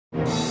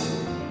There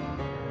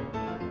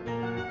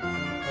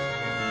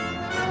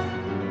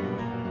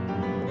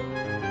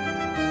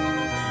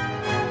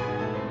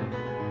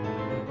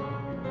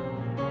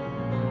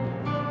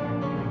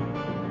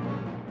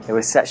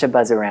was such a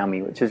buzz around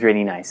me, which was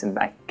really nice, and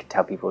I could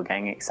tell people were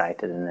getting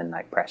excited, and then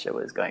like pressure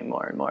was going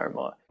more and more and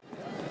more.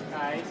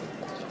 Guys,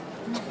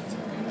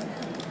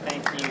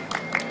 thank you.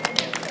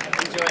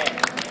 Enjoy it.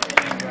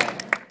 Really enjoy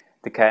it.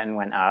 The curtain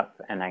went up,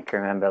 and I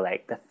can remember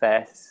like the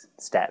first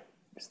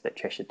steps that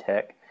Trisha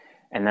took,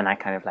 and then I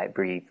kind of like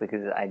breathed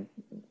because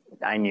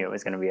I knew it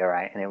was going to be all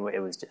right, and it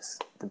was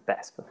just the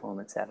best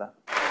performance ever.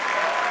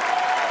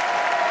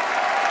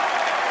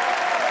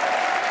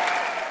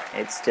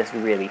 It's just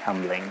really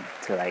humbling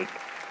to like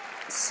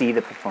see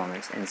the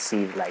performance and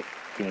see like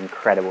the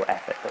incredible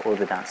effort that all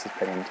the dancers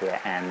put into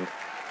it, and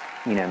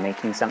you know,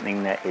 making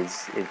something that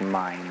is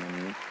mine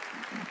and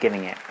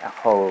giving it a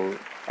whole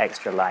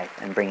extra life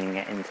and bringing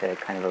it into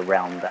kind of a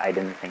realm that I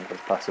didn't think was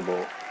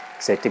possible.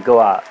 So to go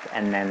up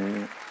and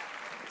then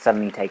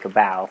suddenly take a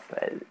bow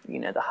for, you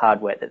know, the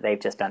hard work that they've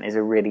just done is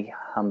a really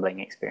humbling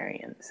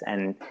experience,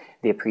 and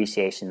the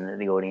appreciation that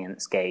the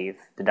audience gave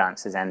the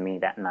dancers and me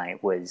that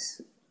night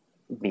was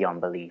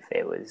beyond belief.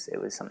 It was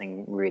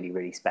something really,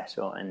 really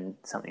special, and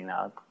something that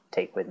I'll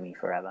take with me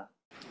forever.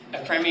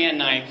 A premiere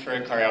night for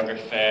a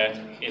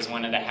choreographer is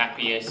one of the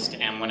happiest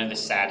and one of the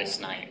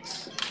saddest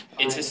nights.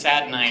 It's a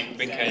sad night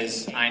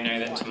because I know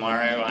that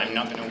tomorrow I'm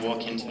not going to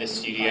walk into the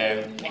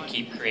studio and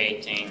keep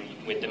creating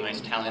with the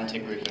most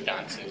talented group of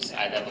dancers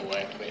I've ever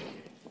worked with.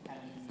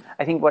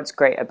 I think what's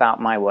great about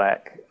my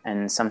work,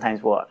 and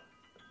sometimes what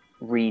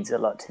reads a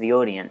lot to the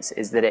audience,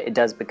 is that it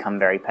does become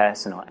very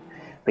personal.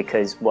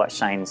 Because what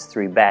shines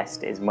through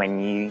best is when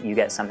you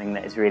get something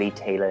that is really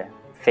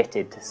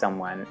tailor-fitted to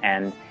someone,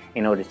 and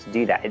in order to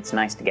do that, it's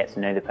nice to get to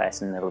know the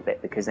person a little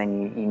bit, because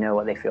then you know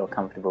what they feel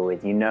comfortable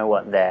with, you know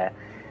what their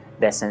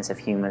sense of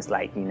humor is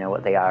like, you know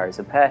what they are as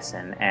a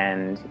person,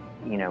 and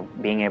you know,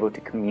 being able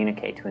to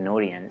communicate to an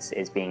audience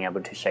is being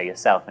able to show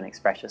yourself and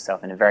express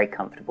yourself in a very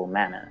comfortable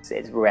manner. So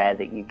it's rare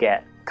that you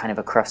get kind of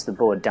across the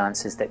board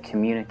dancers that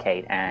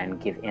communicate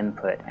and give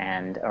input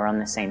and are on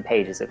the same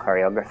page as a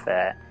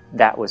choreographer.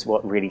 That was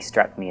what really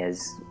struck me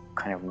as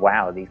kind of,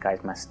 wow, these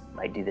guys must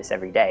like do this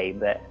every day.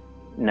 But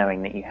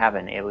knowing that you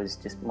haven't, it was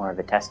just more of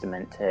a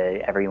testament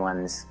to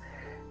everyone's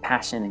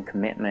passion and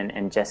commitment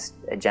and just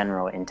a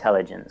general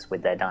intelligence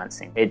with their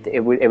dancing.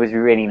 It was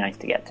really nice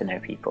to get to know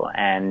people,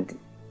 and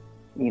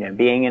you know,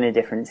 being in a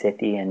different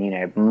city and, you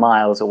know,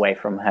 miles away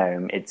from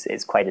home,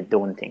 it's quite a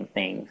daunting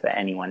thing for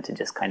anyone to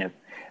just kind of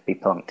be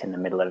plonked in the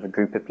middle of a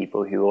group of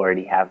people who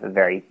already have a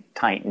very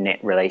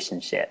tight-knit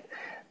relationship.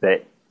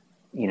 But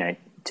you know,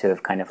 to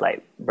have kind of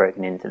like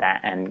broken into that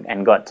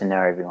and got to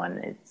know everyone,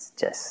 it's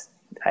just,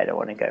 I don't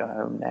want to go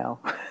home now.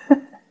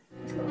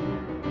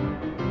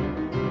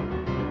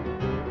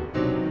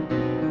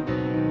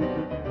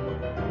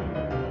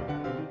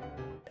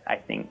 I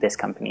think this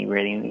company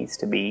really needs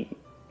to be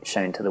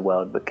shown to the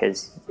world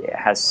because it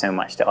has so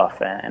much to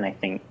offer, and I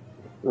think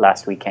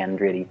last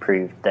weekend really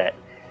proved that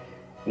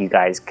you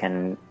guys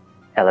can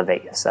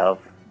elevate yourself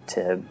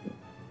to,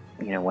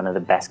 you know, one of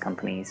the best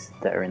companies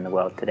that are in the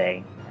world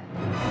today.